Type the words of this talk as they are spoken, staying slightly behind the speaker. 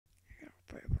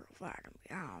fighting me.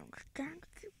 I understand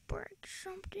if you break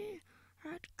something. I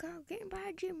have to call getting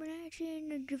by Jim, and that's in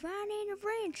the divine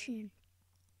intervention.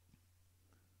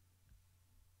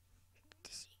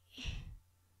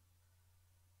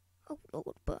 Oh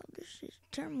Lord, but this is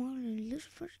turmoil and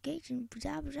Lucifer's gates and the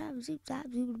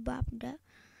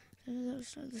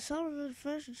soul of the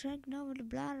first and second over the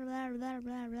blah blah blah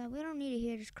blah blah. We don't need to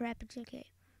hear this crap. It's okay.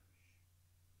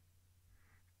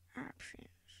 Options.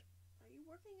 Are you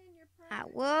working on your project? I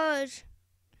was.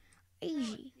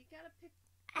 Easy. You gotta pick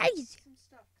Easy. some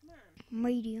stuff. Come on.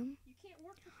 Medium. You can't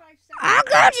work for 5 seconds. I'm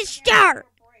going to start.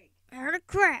 Out of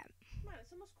crap. Come on,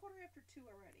 it's almost 2:45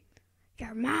 already.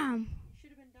 Your mom. You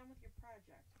should have been done with your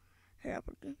project.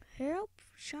 Help.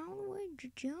 Sean way to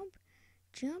jump.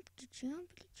 Jump.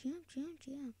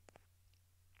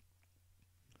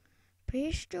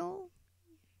 Pistol.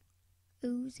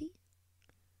 Uzi.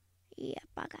 Yep,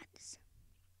 I got this.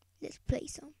 Let's play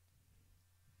some.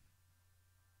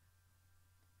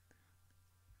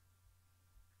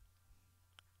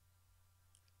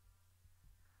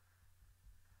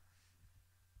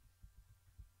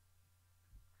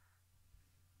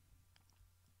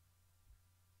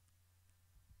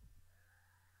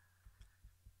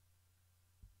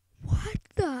 What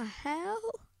the hell?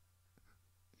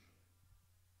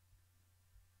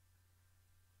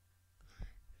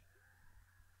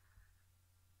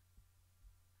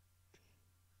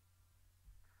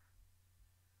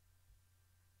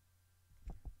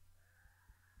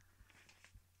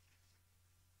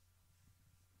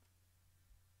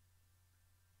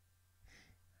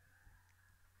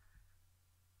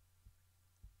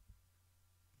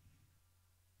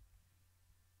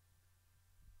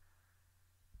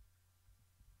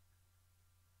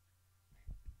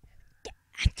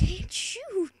 I can't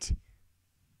shoot.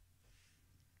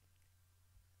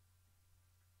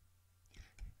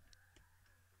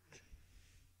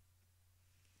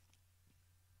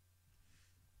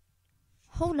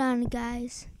 Hold on,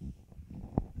 guys.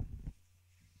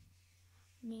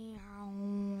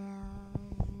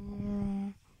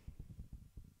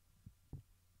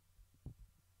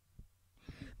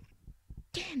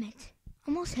 Damn it.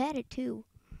 Almost had it too.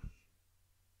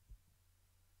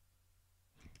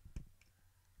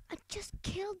 I just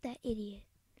killed that idiot.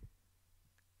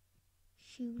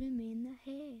 Shoot him in the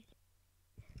head.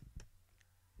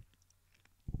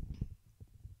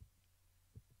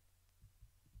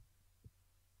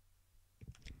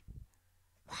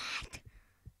 What?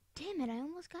 Damn it, I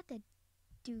almost got that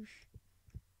douche.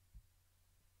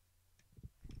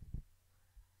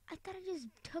 I thought I just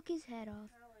took his head off.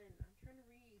 Helen, I'm trying to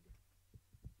read.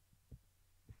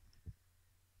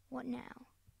 What now?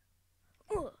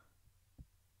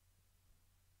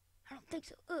 I don't think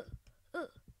so.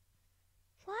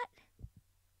 What?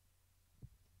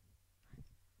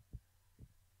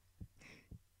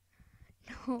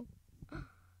 No.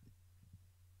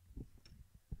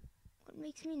 What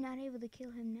makes me not able to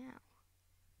kill him now?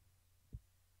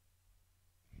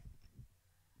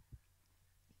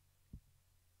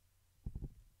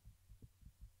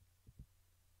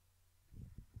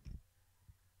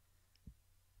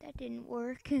 That didn't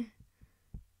work.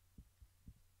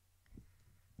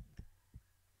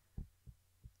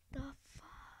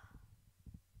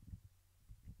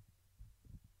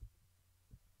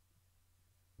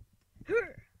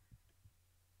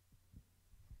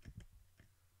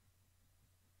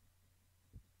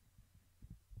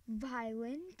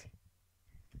 Violent.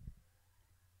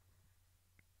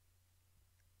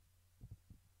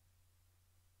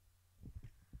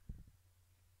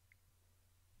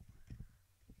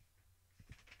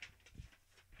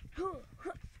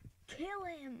 Kill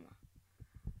him.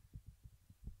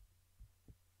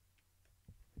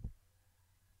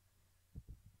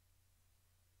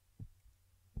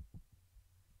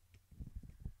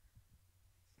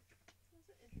 That's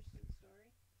an interesting story.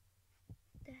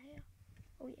 The hell?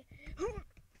 Oh yeah.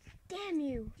 Damn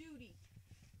you. Duty.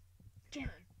 Jim.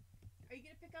 Come on. Are you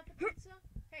gonna pick out the pizza?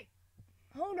 Hey.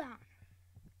 Hold on.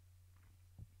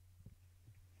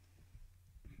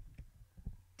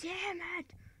 Damn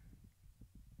it.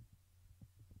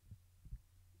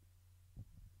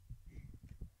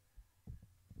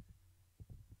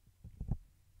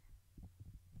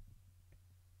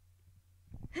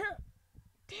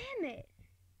 Damn it.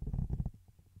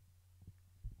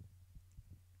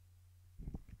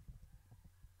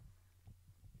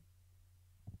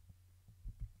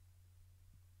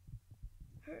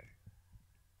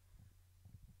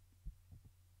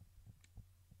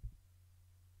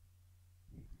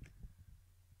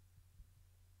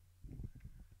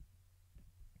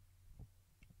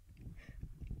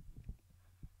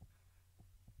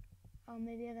 Oh,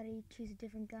 maybe I gotta choose a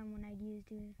different gun when I use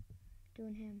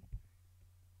doing him.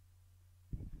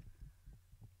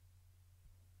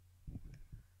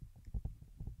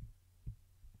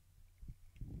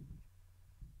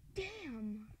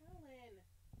 Damn! Helen.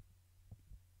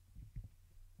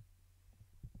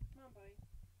 Come on, buddy.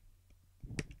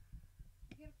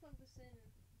 You gotta plug this in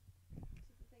to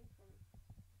the thing for me.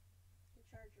 The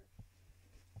charger.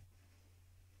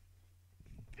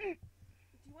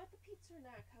 Do you want the pizza or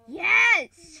not, Helen?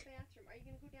 Yes! In the bathroom. Are you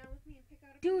gonna go down with me and pick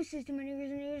out a Do system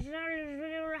maneuvers and